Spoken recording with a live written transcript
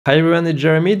Hi everyone, it's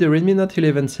Jeremy. The Redmi Note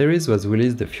 11 series was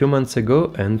released a few months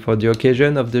ago, and for the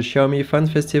occasion of the Xiaomi Fan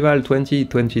Festival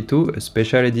 2022, a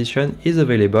special edition is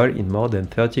available in more than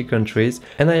 30 countries,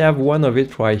 and I have one of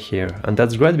it right here. And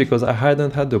that's great because I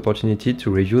hadn't had the opportunity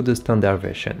to review the standard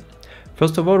version.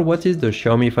 First of all, what is the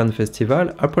Xiaomi Fan Festival?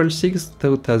 April 6,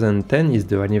 2010 is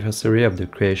the anniversary of the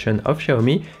creation of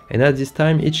Xiaomi, and at this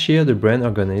time each year the brand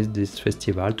organizes this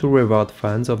festival to reward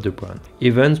fans of the brand.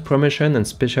 Events, promotion and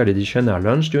special edition are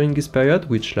launched during this period,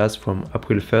 which lasts from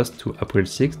April 1st to April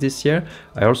 6th this year.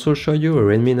 I also show you a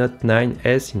Redmi Note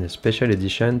 9S in a special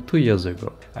edition 2 years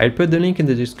ago. I'll put the link in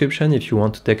the description if you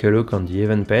want to take a look on the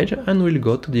event page, and we'll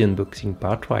go to the unboxing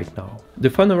part right now. The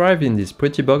phone arrived in this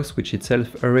pretty box, which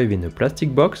itself arrived in a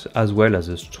plastic box as well as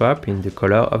a strap in the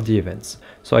color of the events.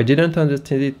 So I didn't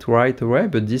understand it right away,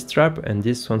 but this strap and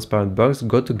this transparent box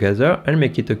go together and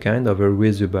make it a kind of a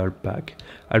reusable bag.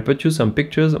 I'll put you some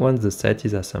pictures once the set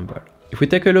is assembled. If we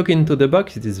take a look into the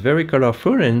box, it is very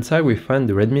colorful, and inside we find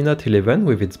the Redmi Note 11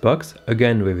 with its box,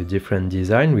 again with a different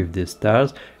design with the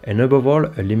stars, and above all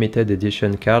a limited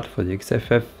edition card for the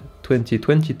XFF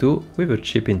 2022 with a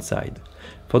chip inside.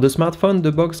 For the smartphone,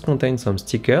 the box contains some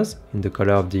stickers in the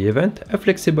color of the event, a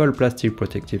flexible plastic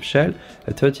protective shell,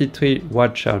 a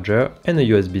 33-watt charger and a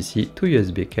USB-C to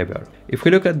USB cable. If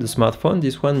we look at the smartphone,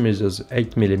 this one measures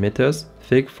 8mm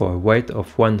thick for a weight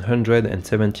of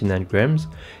 179 grams.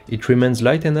 It remains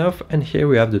light enough, and here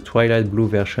we have the twilight blue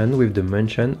version with the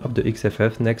mention of the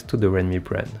XFF next to the Redmi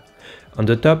brand. On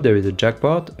the top there is a jack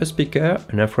port, a speaker,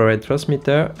 an infrared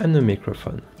transmitter and a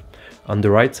microphone. On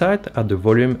the right side are the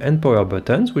volume and power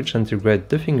buttons, which integrate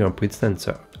the fingerprint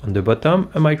sensor. On the bottom,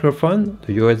 a microphone,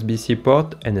 the USB-C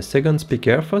port and a second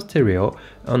speaker for stereo,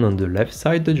 and on the left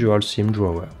side the dual SIM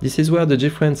drawer. This is where the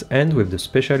difference ends with the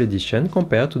special edition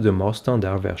compared to the more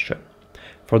standard version.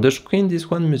 For the screen, this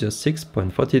one measures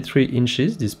 6.43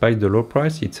 inches. Despite the low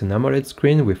price, it's an AMOLED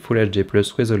screen with Full HD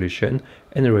Plus resolution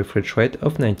and a refresh rate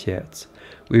of 90 Hz.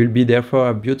 We will be therefore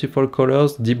have beautiful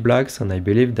colors, deep blacks, and I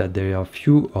believe that there are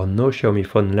few or no Xiaomi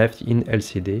phone left in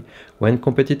LCD, when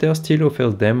competitors still offer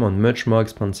them on much more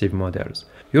expensive models.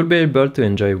 You'll be able to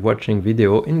enjoy watching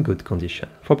video in good condition.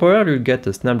 For power, you'll get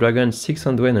a Snapdragon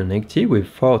 680 with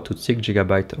 4 to 6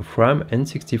 GB of RAM and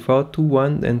 64 to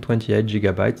 128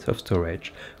 GB of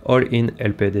storage, all in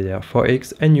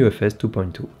LPDDR4X and UFS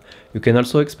 2.2. You can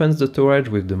also expand the storage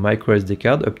with the microSD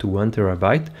card up to 1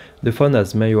 TB. The phone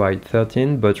has MIUI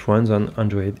 13 but runs on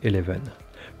Android 11.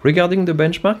 Regarding the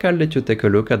benchmark, I'll let you take a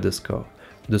look at the score.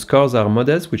 The scores are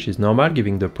modest, which is normal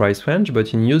given the price range,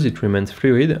 but in use it remains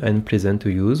fluid and pleasant to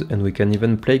use, and we can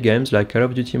even play games like Call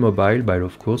of Duty Mobile by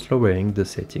of course lowering the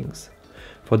settings.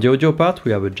 For the audio part,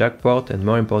 we have a jack port and,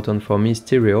 more important for me,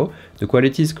 stereo. The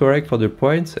quality is correct for the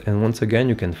price, and once again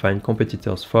you can find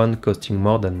competitors' phones costing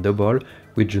more than double,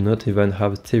 which do not even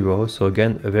have stereo, so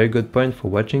again a very good point for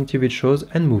watching TV shows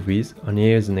and movies, and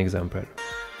here is an example.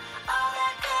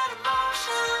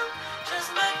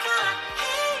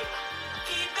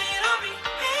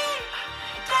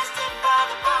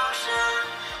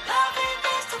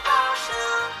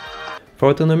 For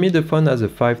autonomy, the phone has a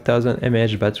 5000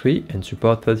 mAh battery and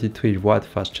supports 33-watt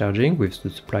fast charging with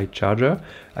the supplied charger.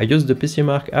 I used the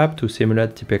PCMark app to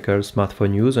simulate typical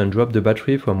smartphone use and dropped the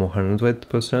battery from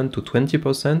 100% to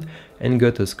 20% and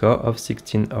got a score of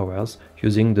 16 hours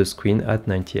using the screen at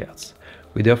 90 Hz.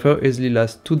 We therefore easily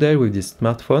last 2 days with this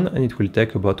smartphone, and it will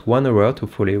take about 1 hour to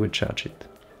fully recharge it.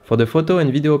 For the photo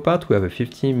and video part, we have a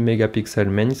 50 megapixel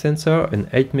main sensor, an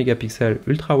 8 megapixel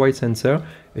ultra-wide sensor,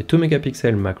 a 2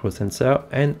 megapixel macro sensor,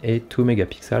 and a 2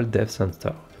 megapixel depth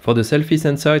sensor. For the selfie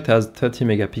sensor, it has 30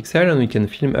 megapixel and we can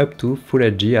film up to Full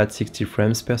HD at 60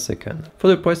 frames per second. For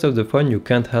the price of the phone, you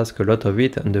can't ask a lot of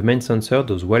it, and the main sensor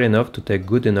does well enough to take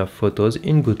good enough photos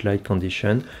in good light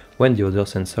condition, when the other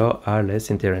sensors are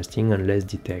less interesting and less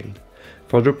detailed.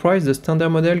 For the price, the standard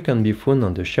model can be found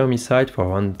on the Xiaomi site for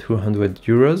around 200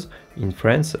 euros in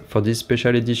France. For this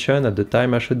special edition, at the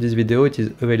time I shot this video, it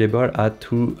is available at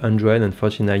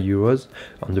 249 euros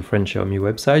on the French Xiaomi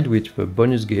website with a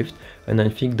bonus gift, and I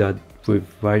think that with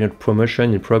various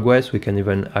promotion in progress we can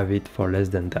even have it for less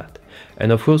than that.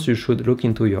 And of course you should look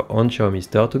into your own Xiaomi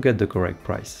store to get the correct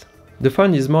price. The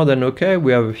phone is more than okay.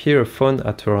 We have here a phone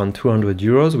at around 200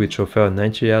 euros which offers a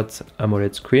 90 Hz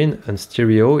AMOLED screen and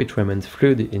stereo. It remains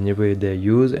fluid in everyday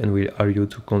use and will allow you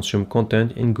to consume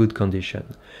content in good condition.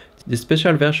 This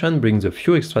special version brings a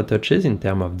few extra touches in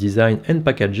terms of design and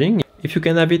packaging. If you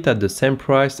can have it at the same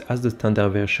price as the standard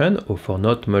version or for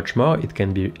not much more, it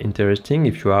can be interesting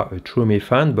if you are a true Mi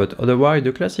fan, but otherwise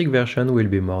the classic version will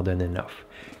be more than enough.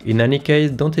 In any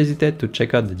case, don't hesitate to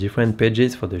check out the different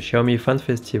pages for the Xiaomi Fan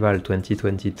Festival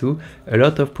 2022. A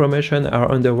lot of promotions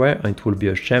are underway and it will be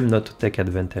a shame not to take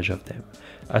advantage of them.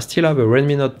 I still have a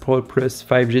Redmi Note Pro Plus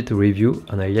 5G to review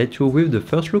and I'll let you with the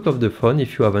first look of the phone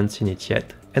if you haven't seen it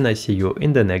yet, and I see you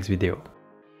in the next video.